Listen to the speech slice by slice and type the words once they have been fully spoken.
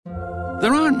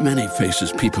There aren't many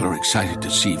faces people are excited to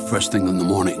see first thing in the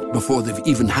morning before they've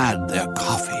even had their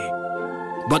coffee.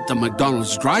 But the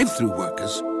McDonald's drive-thru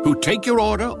workers who take your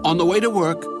order on the way to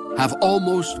work have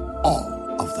almost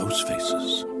all of those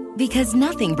faces. Because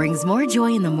nothing brings more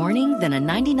joy in the morning than a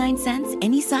 99-cent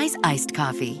any-size iced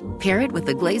coffee. Pair it with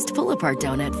a glazed pull-apart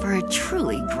donut for a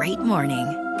truly great morning.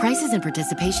 Prices and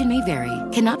participation may vary.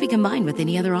 Cannot be combined with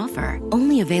any other offer.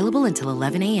 Only available until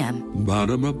 11 a.m.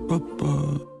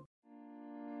 Ba-da-ba-ba-ba.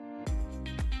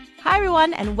 Hi,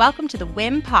 everyone, and welcome to the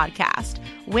WIM podcast.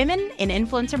 Women in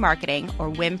Influencer Marketing, or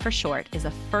WIM for short, is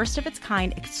a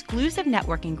first-of-its-kind exclusive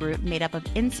networking group made up of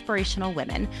inspirational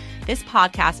women. This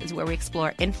podcast is where we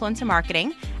explore influencer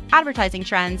marketing, advertising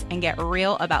trends, and get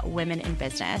real about women in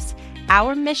business.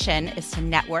 Our mission is to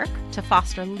network, to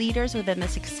foster leaders within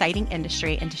this exciting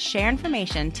industry, and to share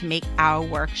information to make our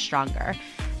work stronger.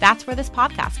 That's where this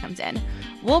podcast comes in.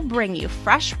 We'll bring you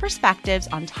fresh perspectives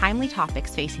on timely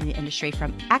topics facing the industry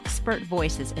from expert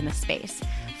voices in the space.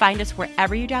 Find us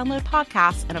wherever you download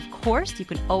podcasts, and of course, you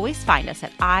can always find us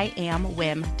at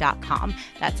iamwim.com.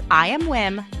 That's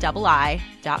iamwim.com.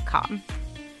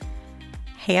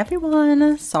 Hey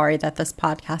everyone, sorry that this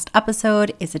podcast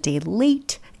episode is a day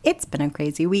late. It's been a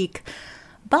crazy week.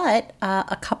 But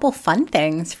a couple fun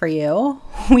things for you.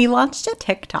 We launched a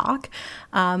TikTok.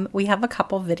 We have a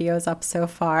couple videos up so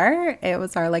far. It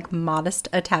was our modest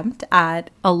attempt at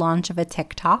a launch of a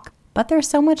TikTok. But there's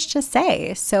so much to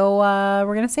say. So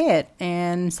we're going to say it.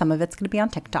 And some of it's going to be on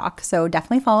TikTok. So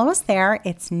definitely follow us there.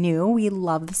 It's new. We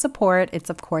love the support. It's,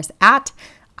 of course, at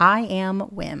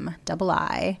iamwim,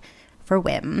 I for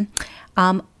WIM.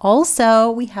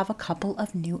 Also, we have a couple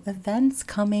of new events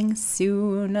coming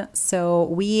soon. So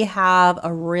we have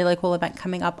a really cool event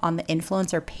coming up on the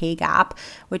Influencer Pay Gap,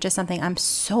 which is something I'm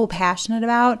so passionate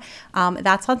about.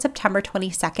 That's on September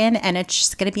 22nd, and it's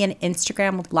just going to be an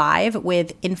Instagram Live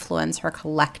with Influencer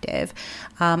Collective.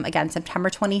 Again,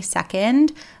 September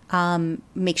 22nd.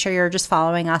 Make sure you're just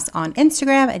following us on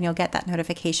Instagram and you'll get that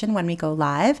notification when we go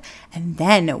live. And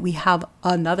then we have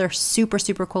another super,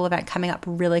 super cool event coming up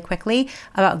really quickly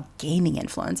about gaming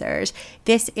influencers.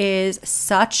 This is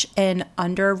such an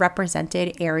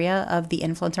underrepresented area of the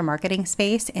influencer marketing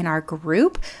space in our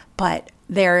group, but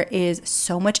there is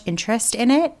so much interest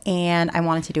in it, and I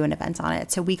wanted to do an event on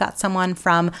it. So we got someone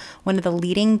from one of the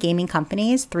leading gaming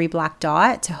companies, 3 Black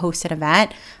Dot, to host an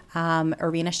event.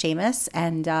 Arena Seamus,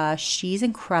 and she's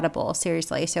incredible,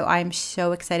 seriously. So I'm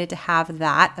so excited to have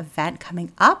that event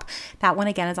coming up. That one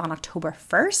again is on October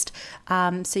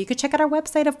 1st. So you could check out our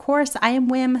website, of course,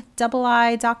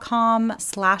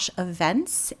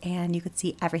 iamwim.com/events, and you could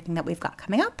see everything that we've got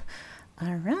coming up.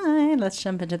 All right, let's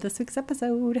jump into this week's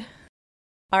episode.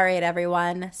 All right,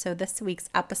 everyone. So this week's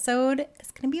episode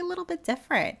is going to be a little bit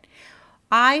different.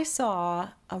 I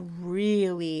saw a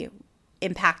really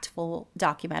impactful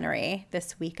documentary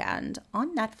this weekend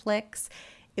on Netflix.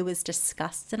 It was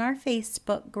discussed in our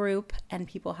Facebook group and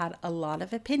people had a lot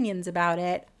of opinions about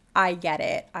it. I get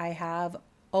it. I have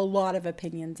a lot of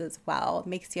opinions as well. It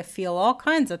makes you feel all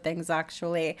kinds of things,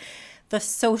 actually. The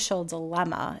Social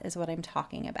Dilemma is what I'm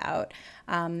talking about.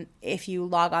 If you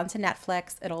log on to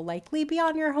Netflix, it'll likely be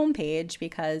on your homepage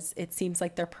because it seems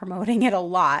like they're promoting it a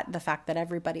lot, the fact that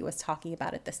everybody was talking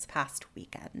about it this past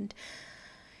weekend.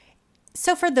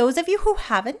 So for those of you who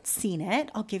haven't seen it,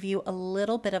 I'll give you a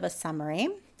little bit of a summary.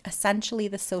 Essentially,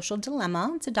 The Social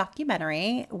Dilemma, it's a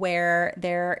documentary where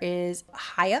there is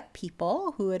high-up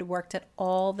people who had worked at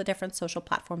all the different social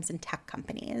platforms and tech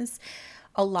companies.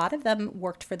 A lot of them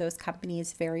worked for those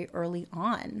companies very early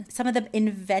on. Some of them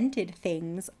invented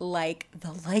things like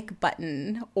the like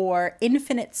button or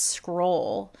infinite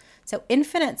scroll. So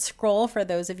infinite scroll, for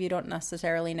those of you who don't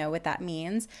necessarily know what that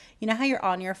means, you know how you're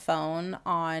on your phone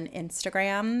on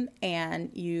Instagram and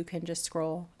you can just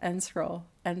scroll and scroll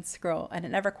and scroll and it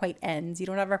never quite ends. You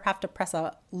don't ever have to press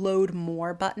a load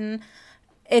more button.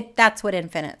 That's what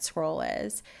infinite scroll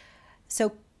is.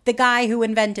 So the guy who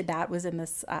invented that was in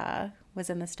this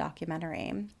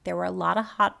documentary. There were a lot of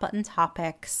hot button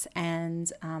topics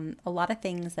and a lot of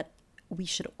things that we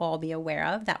should all be aware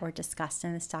of that were discussed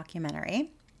in this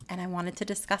documentary. And I wanted to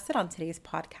discuss it on today's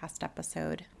podcast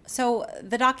episode. So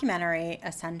the documentary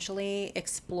essentially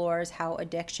explores how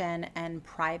addiction and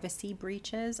privacy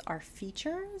breaches are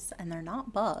features and they're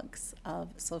not bugs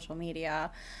of social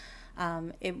media.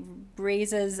 It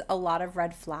raises a lot of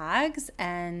red flags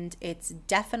and it's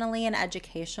definitely an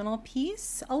educational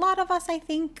piece. A lot of us, I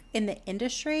think, in the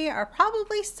industry are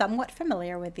probably somewhat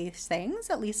familiar with these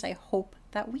things. At least I hope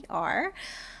that we are.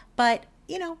 But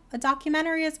you know, a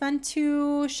documentary is meant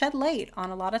to shed light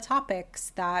on a lot of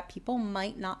topics that people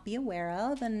might not be aware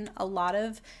of, and a lot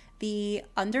of the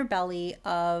underbelly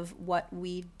of what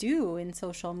we do in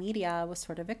social media was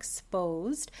sort of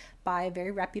exposed by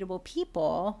very reputable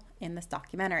people in this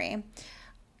documentary.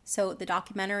 So the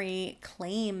documentary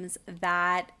claims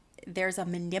that there's a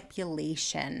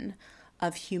manipulation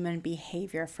of human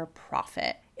behavior for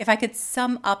profit. If I could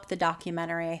sum up the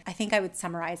documentary, I think I would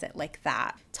summarize it like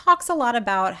that. It talks a lot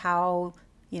about how,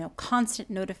 constant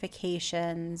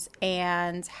notifications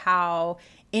and how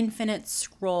infinite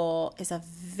scroll is a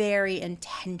very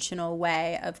intentional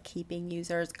way of keeping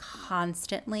users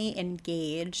constantly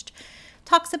engaged.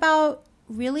 Talks about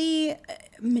really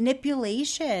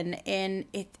manipulation and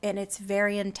it's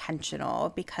very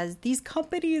intentional because these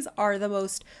companies are the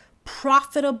most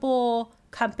profitable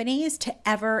companies to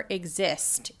ever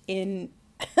exist in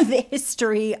the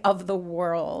history of the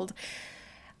world.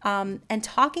 And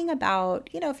talking about,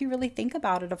 if you really think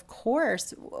about it, of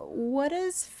course, what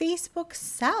does Facebook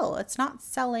sell? It's not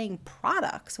selling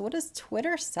products. What does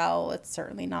Twitter sell? It's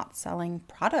certainly not selling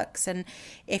products. And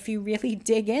if you really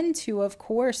dig into, of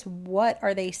course, what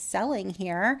are they selling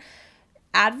here?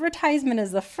 Advertisement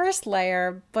is the first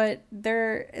layer, but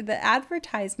the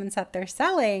advertisements that they're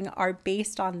selling are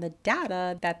based on the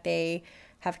data that they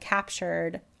have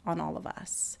captured on all of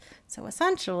us. So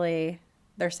essentially,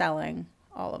 they're selling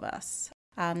all of us.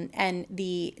 And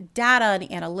the data and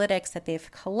analytics that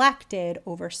they've collected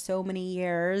over so many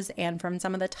years and from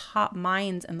some of the top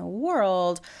minds in the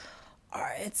world,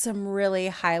 it's some really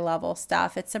high level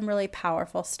stuff. It's some really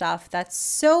powerful stuff that's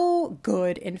so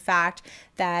good, in fact,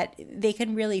 that they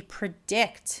can really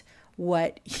predict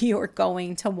what you're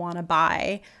going to want to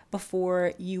buy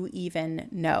before you even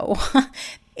know.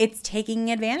 It's taking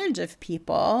advantage of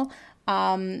people.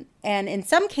 And in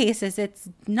some cases, it's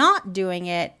not doing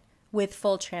it with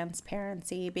full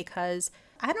transparency because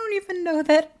I don't even know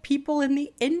that people in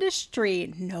the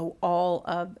industry know all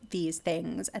of these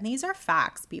things. And these are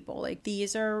facts, people. Like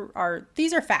these are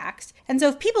facts. And so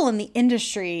if people in the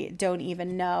industry don't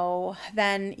even know,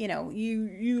 then,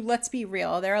 you let's be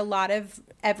real. There are a lot of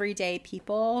everyday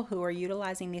people who are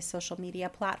utilizing these social media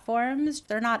platforms.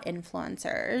 They're not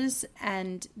influencers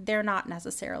and they're not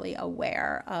necessarily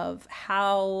aware of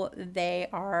how they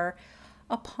are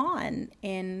a pawn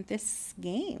in this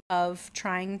game of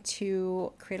trying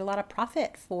to create a lot of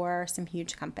profit for some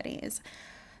huge companies.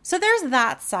 So there's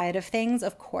that side of things,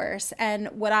 of course. And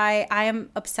what I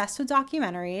am obsessed with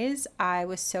documentaries. I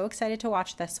was so excited to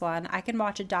watch this one. I can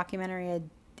watch a documentary,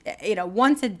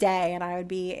 once a day, and I would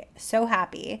be so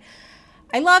happy.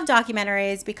 I love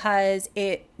documentaries because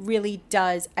it really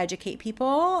does educate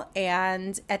people.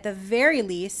 And at the very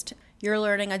least, you're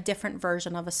learning a different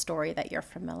version of a story that you're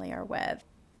familiar with.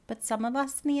 But some of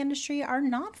us in the industry are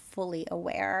not fully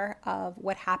aware of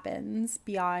what happens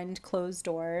beyond closed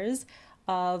doors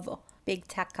of big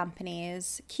tech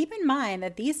companies. Keep in mind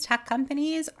that these tech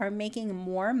companies are making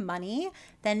more money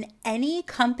than any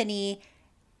company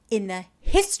in the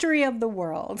history of the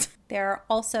world. There are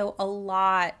also a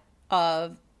lot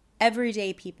of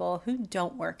everyday people who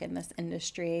don't work in this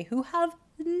industry who have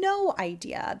no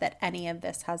idea that any of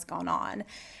this has gone on,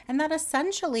 and that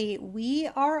essentially we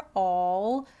are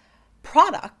all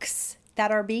products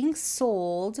that are being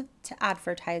sold to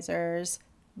advertisers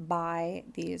by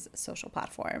these social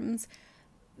platforms.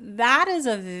 That is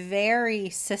a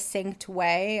very succinct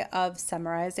way of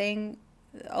summarizing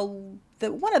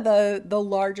one of the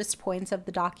largest points of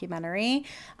the documentary.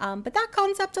 But that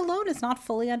concept alone is not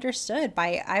fully understood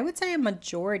by, I would say, a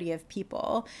majority of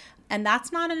people. And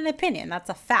that's not an opinion. That's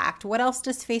a fact. What else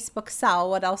does Facebook sell?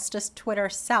 What else does Twitter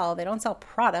sell? They don't sell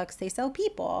products. They sell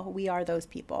people. We are those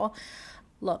people.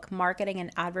 Look, marketing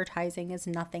and advertising is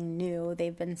nothing new.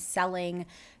 They've been selling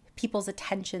people's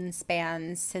attention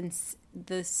spans since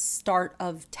the start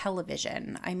of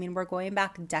television. I mean, we're going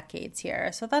back decades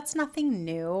here. So that's nothing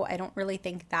new. I don't really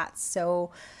think that's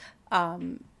so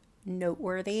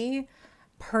noteworthy.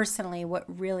 Personally, what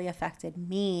really affected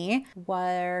me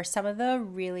were some of the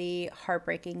really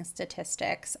heartbreaking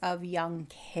statistics of young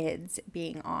kids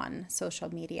being on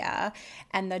social media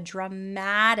and the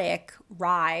dramatic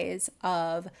rise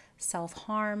of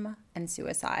self-harm and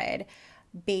suicide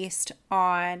based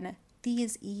on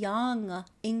these young,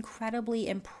 incredibly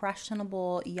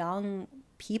impressionable young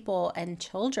people and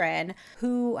children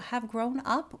who have grown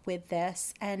up with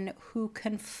this and who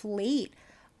conflate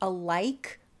a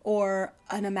like or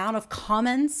an amount of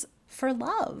comments for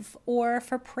love or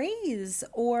for praise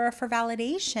or for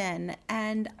validation.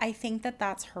 And I think that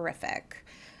that's horrific.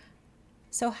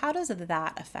 So how does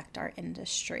that affect our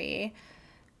industry?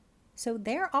 So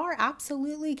there are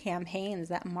absolutely campaigns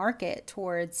that market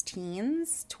towards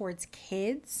teens, towards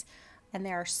kids, And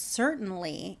there are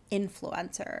certainly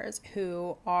influencers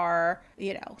who are,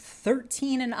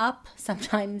 13 and up,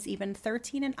 sometimes even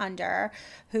 13 and under,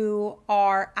 who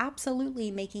are absolutely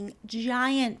making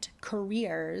giant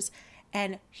careers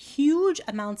and huge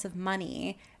amounts of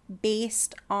money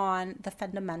based on the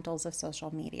fundamentals of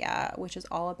social media, which is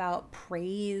all about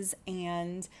praise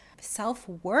and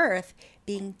self-worth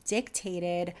being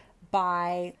dictated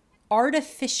by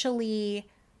artificially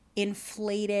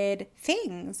inflated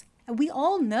things. And we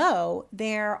all know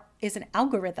there is an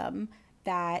algorithm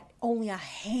that only a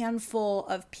handful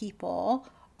of people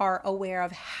are aware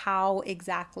of how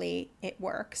exactly it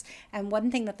works. And one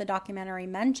thing that the documentary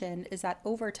mentioned is that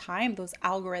over time, those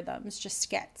algorithms just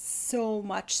get so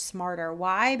much smarter.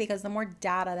 Why? Because the more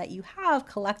data that you have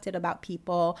collected about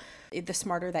people, the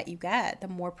smarter that you get, the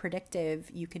more predictive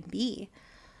you can be.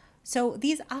 So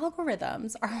these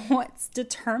algorithms are what's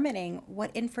determining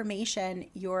what information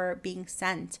you're being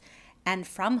sent and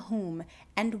from whom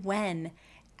and when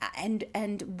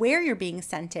and where you're being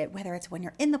sent it, whether it's when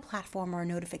you're in the platform or a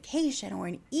notification or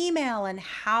an email, and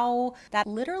how that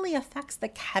literally affects the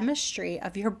chemistry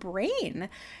of your brain,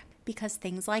 because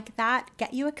things like that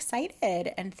get you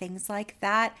excited and things like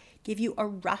that give you a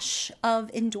rush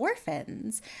of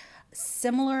endorphins,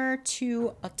 similar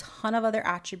to a ton of other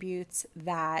attributes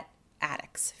that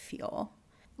addicts feel.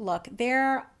 Look,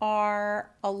 there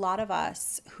are a lot of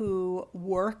us who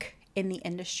work in the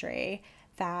industry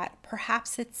that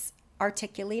perhaps it's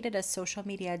articulated as social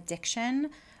media addiction,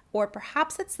 or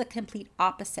perhaps it's the complete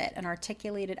opposite and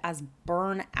articulated as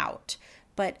burnout.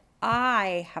 But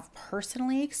I have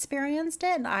personally experienced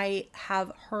it, and I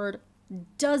have heard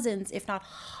dozens, if not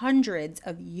hundreds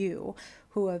of you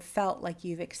who have felt like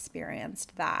you've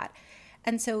experienced that.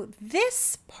 And so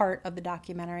this part of the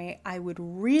documentary, I would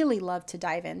really love to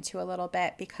dive into a little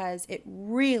bit, because it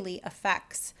really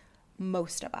affects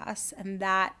most of us, and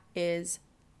that is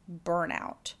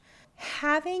burnout.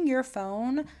 Having your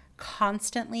phone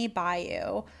constantly by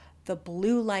you, the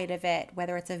blue light of it,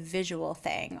 whether it's a visual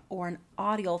thing or an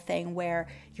audio thing where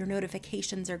your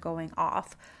notifications are going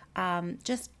off,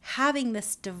 just having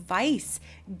this device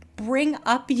bring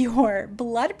up your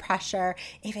blood pressure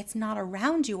if it's not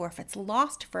around you, or if it's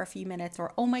lost for a few minutes,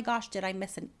 or oh my gosh, did I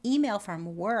miss an email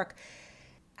from work?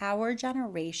 Our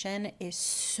generation is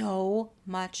so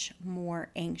much more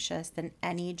anxious than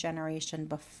any generation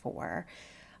before.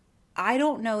 I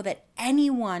don't know that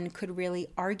anyone could really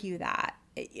argue that,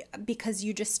 because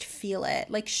you just feel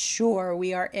it. Like, sure,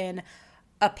 we are in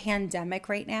a pandemic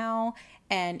right now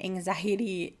and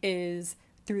anxiety is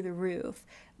through the roof.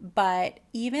 But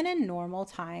even in normal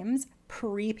times,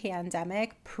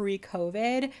 pre-pandemic,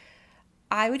 pre-COVID,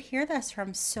 I would hear this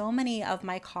from so many of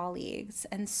my colleagues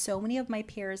and so many of my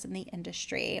peers in the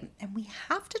industry, and we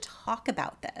have to talk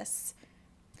about this.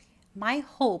 My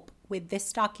hope with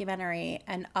this documentary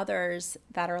and others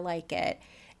that are like it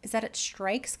is that it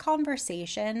strikes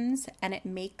conversations and it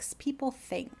makes people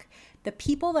think. The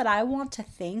people that I want to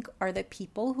think are the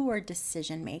people who are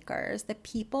decision makers, the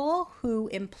people who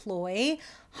employ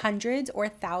hundreds or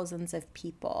thousands of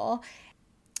people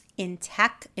in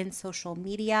tech, in social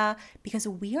media, because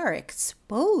we are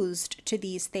exposed to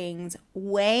these things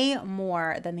way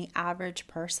more than the average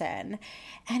person.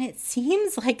 And it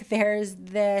seems like there's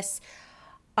this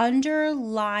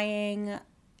underlying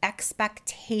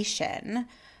expectation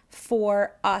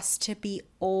for us to be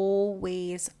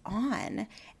always on.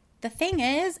 The thing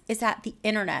is that the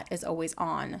internet is always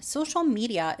on. Social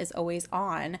media is always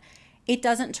on. It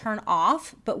doesn't turn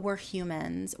off, but we're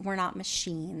humans. We're not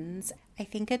machines. I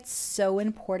think it's so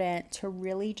important to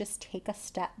really just take a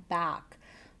step back,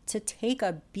 to take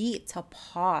a beat, to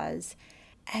pause,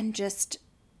 and just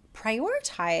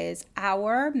prioritize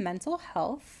our mental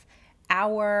health,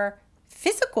 our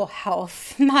physical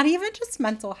health, not even just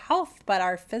mental health, but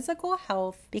our physical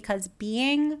health, because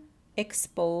being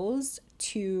exposed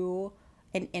to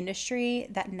an industry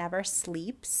that never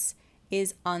sleeps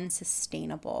is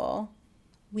unsustainable.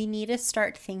 We need to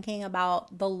start thinking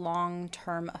about the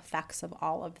long-term effects of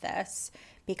all of this,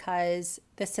 because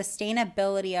the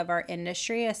sustainability of our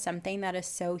industry is something that is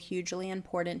so hugely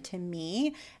important to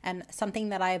me, and something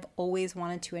that I've always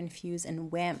wanted to infuse in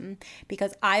WIM,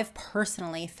 because I've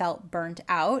personally felt burnt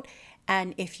out.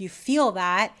 And if you feel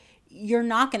that, you're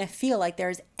not going to feel like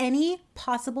there's any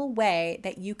possible way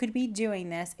that you could be doing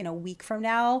this in a week from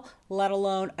now, let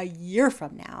alone a year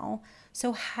from now.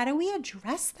 So how do we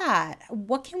address that?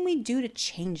 What can we do to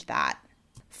change that?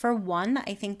 For one,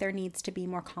 I think there needs to be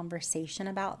more conversation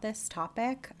about this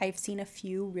topic. I've seen a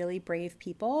few really brave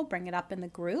people bring it up in the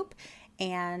group,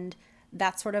 and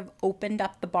that sort of opened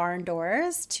up the barn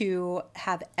doors to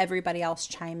have everybody else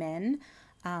chime in.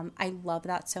 I love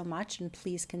that so much, and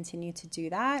please continue to do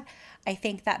that. I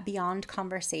think that beyond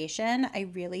conversation, I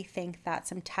really think that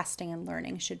some testing and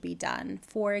learning should be done.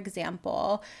 For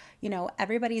example,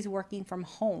 everybody's working from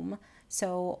home,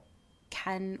 so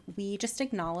can we just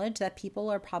acknowledge that people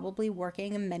are probably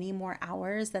working many more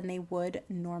hours than they would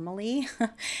normally?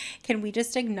 Can we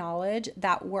just acknowledge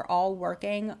that we're all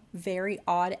working very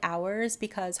odd hours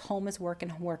because home is work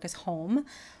and work is home?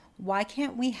 Why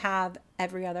can't we have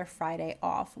every other Friday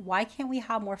off? Why can't we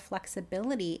have more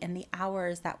flexibility in the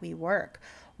hours that we work?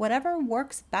 Whatever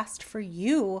works best for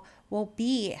you will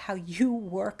be how you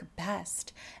work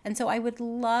best. And so I would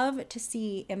love to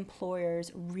see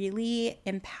employers really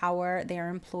empower their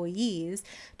employees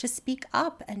to speak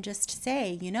up and just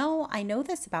say, I know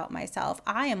this about myself.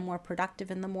 I am more productive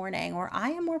in the morning, or I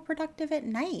am more productive at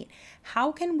night.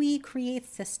 How can we create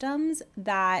systems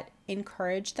that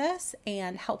encourage this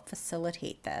and help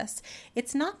facilitate this?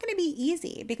 It's not going to be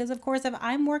easy because, of course, if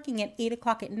I'm working at 8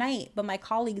 o'clock at night, but my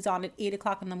colleague's on at 8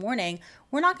 o'clock in the morning,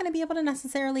 we're not going to be able to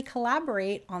necessarily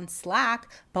collaborate on Slack.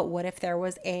 But what if there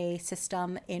was a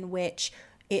system in which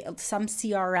some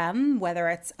CRM, whether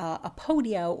it's a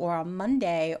Podio or a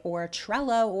Monday or a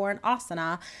Trello or an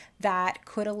Asana, that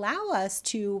could allow us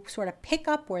to sort of pick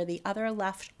up where the other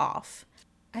left off?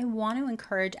 I want to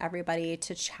encourage everybody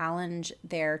to challenge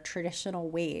their traditional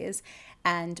ways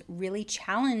and really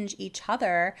challenge each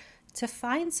other to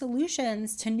find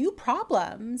solutions to new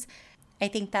problems. I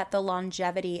think that the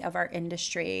longevity of our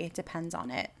industry depends on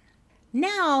it.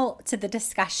 Now to the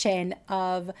discussion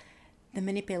of the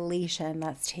manipulation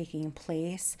that's taking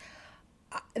place.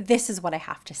 This is what I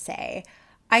have to say.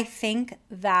 I think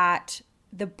that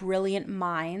the brilliant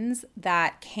minds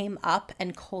that came up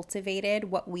and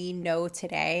cultivated what we know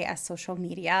today as social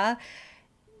media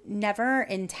never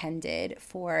intended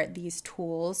for these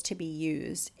tools to be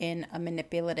used in a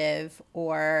manipulative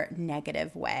or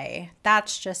negative way.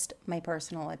 That's just my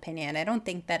personal opinion. I don't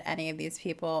think that any of these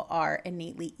people are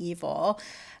innately evil.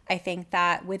 I think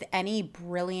that with any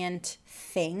brilliant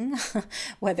thing,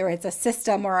 whether it's a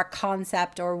system or a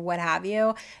concept or what have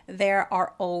you, there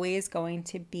are always going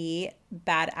to be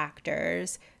bad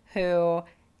actors who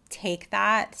take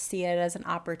that, see it as an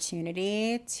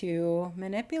opportunity to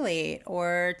manipulate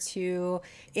or to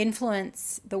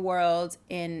influence the world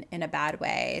in a bad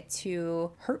way,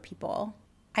 to hurt people.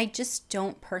 I just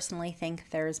don't personally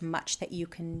think there's much that you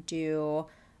can do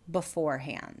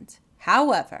beforehand.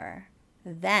 However,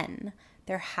 then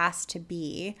there has to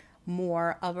be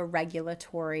more of a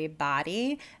regulatory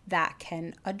body that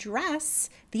can address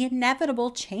the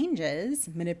inevitable changes,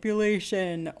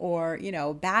 manipulation, or,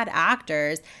 bad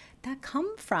actors that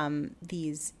come from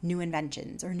these new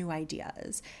inventions or new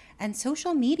ideas. And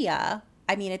social media,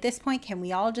 at this point, can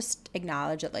we all just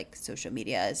acknowledge that social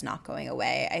media is not going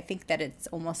away? I think that it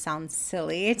almost sounds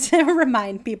silly to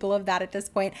remind people of that at this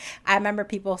point. I remember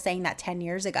people saying that 10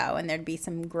 years ago, and there'd be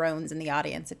some groans in the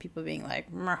audience of people being like,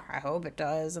 I hope it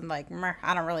does. And I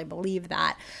don't really believe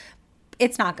that.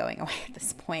 It's not going away at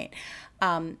this point.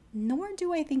 Nor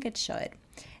do I think it should.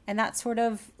 And that sort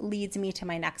of leads me to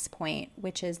my next point,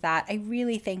 which is that I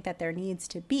really think that there needs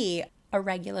to be a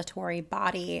regulatory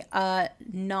body, a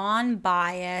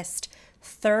non-biased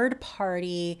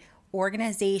third-party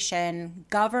organization,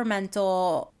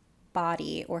 governmental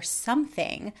body, or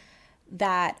something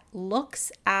that looks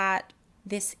at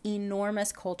this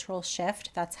enormous cultural shift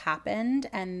that's happened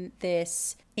and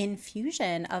this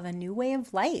infusion of a new way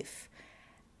of life,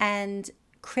 and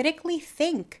critically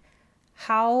think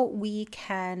how we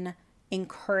can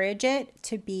encourage it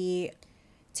to be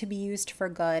used for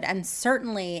good, and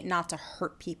certainly not to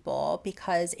hurt people,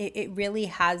 because it really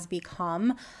has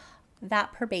become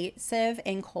that pervasive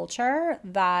in culture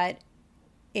that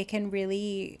it can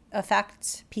really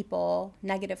affect people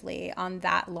negatively on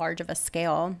that large of a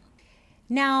scale.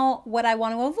 Now, what I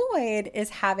want to avoid is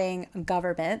having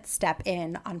government step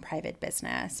in on private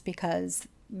business, because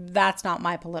that's not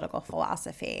my political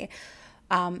philosophy.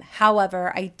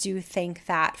 However, I do think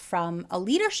that from a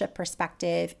leadership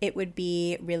perspective, it would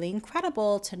be really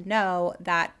incredible to know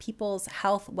that people's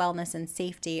health, wellness, and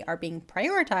safety are being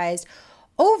prioritized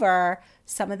over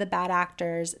some of the bad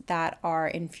actors that are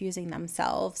infusing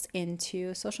themselves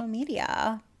into social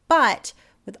media. But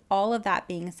with all of that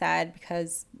being said,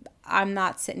 because I'm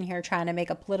not sitting here trying to make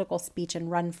a political speech and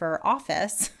run for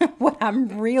office, what I'm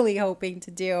really hoping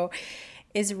to do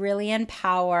is really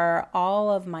empower all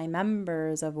of my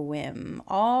members of WIM,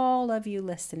 all of you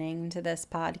listening to this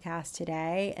podcast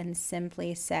today, and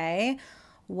simply say,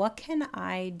 what can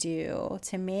I do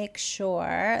to make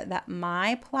sure that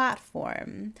my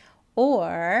platform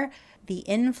or the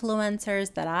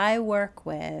influencers that I work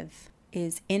with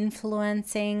is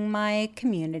influencing my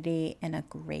community in a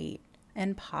great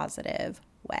and positive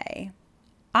way?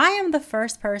 I am the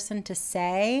first person to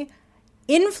say,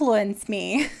 influence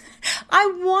me. I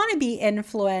want to be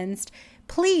influenced.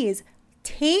 Please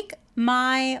take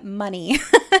my money.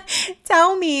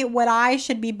 Tell me what I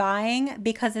should be buying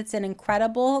because it's an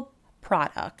incredible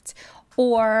product.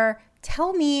 Or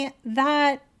tell me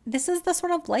that this is the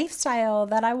sort of lifestyle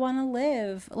that I want to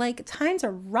live. Like, times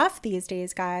are rough these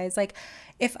days, guys. Like,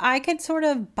 if I could sort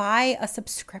of buy a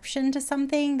subscription to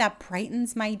something that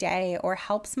brightens my day or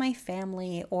helps my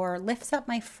family or lifts up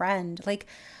my friend, like,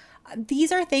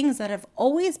 these are things that have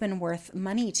always been worth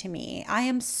money to me. I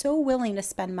am so willing to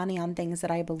spend money on things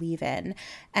that I believe in.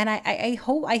 And I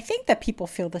think that people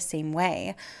feel the same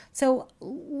way. So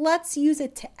let's use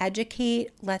it to educate.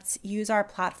 Let's use our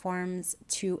platforms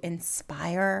to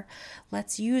inspire.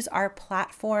 Let's use our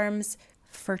platforms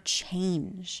for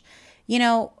change. You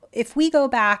know, if we go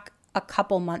back a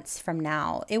couple months from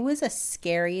now, it was a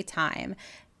scary time.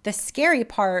 The scary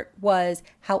part was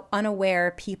how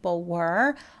unaware people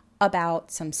were about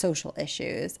some social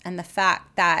issues and the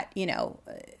fact that, you know,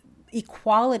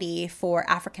 equality for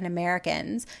African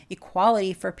Americans,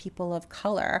 equality for people of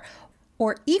color,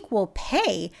 or equal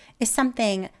pay is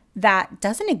something that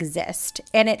doesn't exist,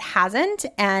 and it hasn't,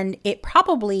 and it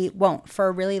probably won't for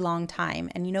a really long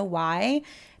time. And you know why?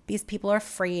 Because people are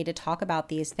afraid to talk about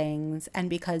these things, and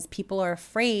because people are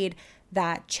afraid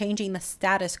that changing the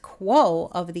status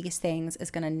quo of these things is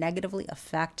going to negatively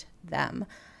affect them.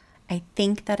 I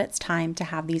think that it's time to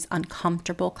have these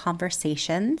uncomfortable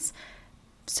conversations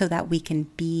so that we can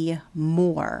be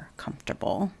more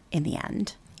comfortable in the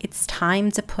end. It's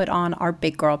time to put on our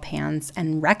big girl pants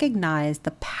and recognize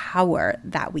the power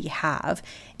that we have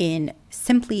in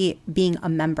simply being a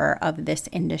member of this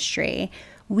industry.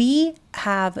 We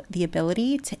have the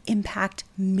ability to impact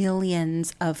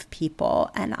millions of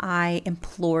people, and I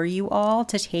implore you all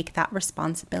to take that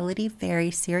responsibility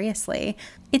very seriously.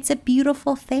 It's a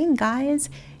beautiful thing, guys.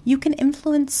 You can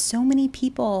influence so many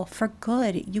people for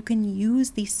good. You can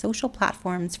use these social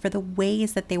platforms for the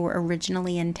ways that they were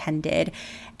originally intended,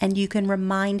 and you can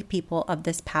remind people of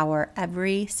this power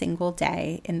every single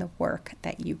day in the work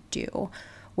that you do.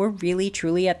 We're really,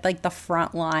 truly at like the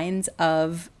front lines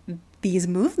of these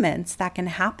movements that can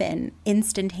happen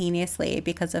instantaneously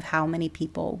because of how many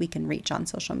people we can reach on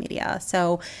social media.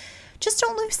 So just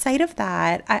don't lose sight of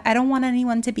that. I don't want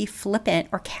anyone to be flippant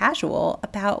or casual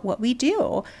about what we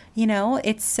do. You know,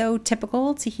 it's so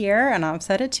typical to hear, and I've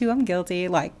said it too, I'm guilty,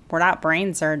 like, we're not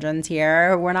brain surgeons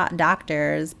here, we're not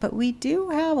doctors, but we do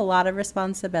have a lot of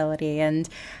responsibility, and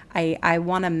I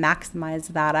want to maximize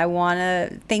that. I want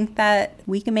to think that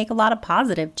we can make a lot of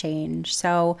positive change.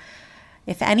 So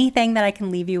if anything that I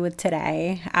can leave you with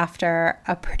today after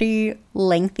a pretty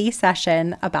lengthy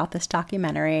session about this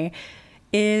documentary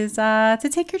is to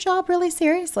take your job really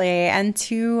seriously and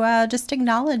to just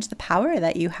acknowledge the power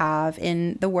that you have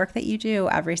in the work that you do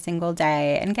every single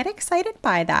day and get excited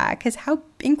by that, because how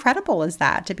incredible is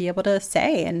that to be able to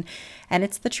say, and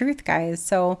it's the truth, guys.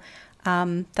 So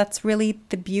that's really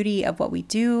the beauty of what we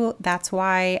do. That's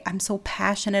why I'm so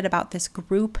passionate about this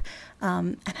group.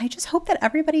 And I just hope that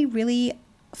everybody really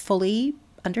fully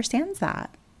understands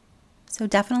that. So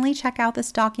definitely check out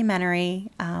this documentary.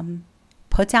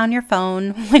 Put down your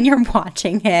phone when you're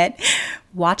watching it.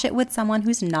 Watch it with someone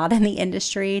who's not in the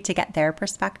industry to get their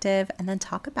perspective, and then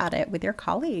talk about it with your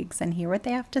colleagues and hear what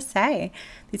they have to say.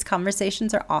 These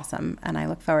conversations are awesome, and I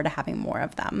look forward to having more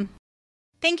of them.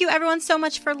 Thank you everyone so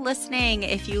much for listening.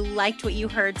 If you liked what you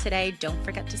heard today, don't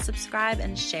forget to subscribe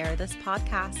and share this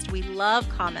podcast. We love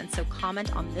comments, so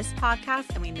comment on this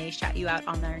podcast and we may shout you out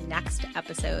on our next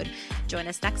episode. Join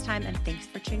us next time, and thanks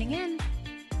for tuning in.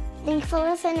 Thanks for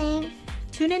listening.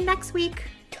 Tune in next week.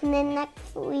 Tune in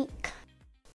next week.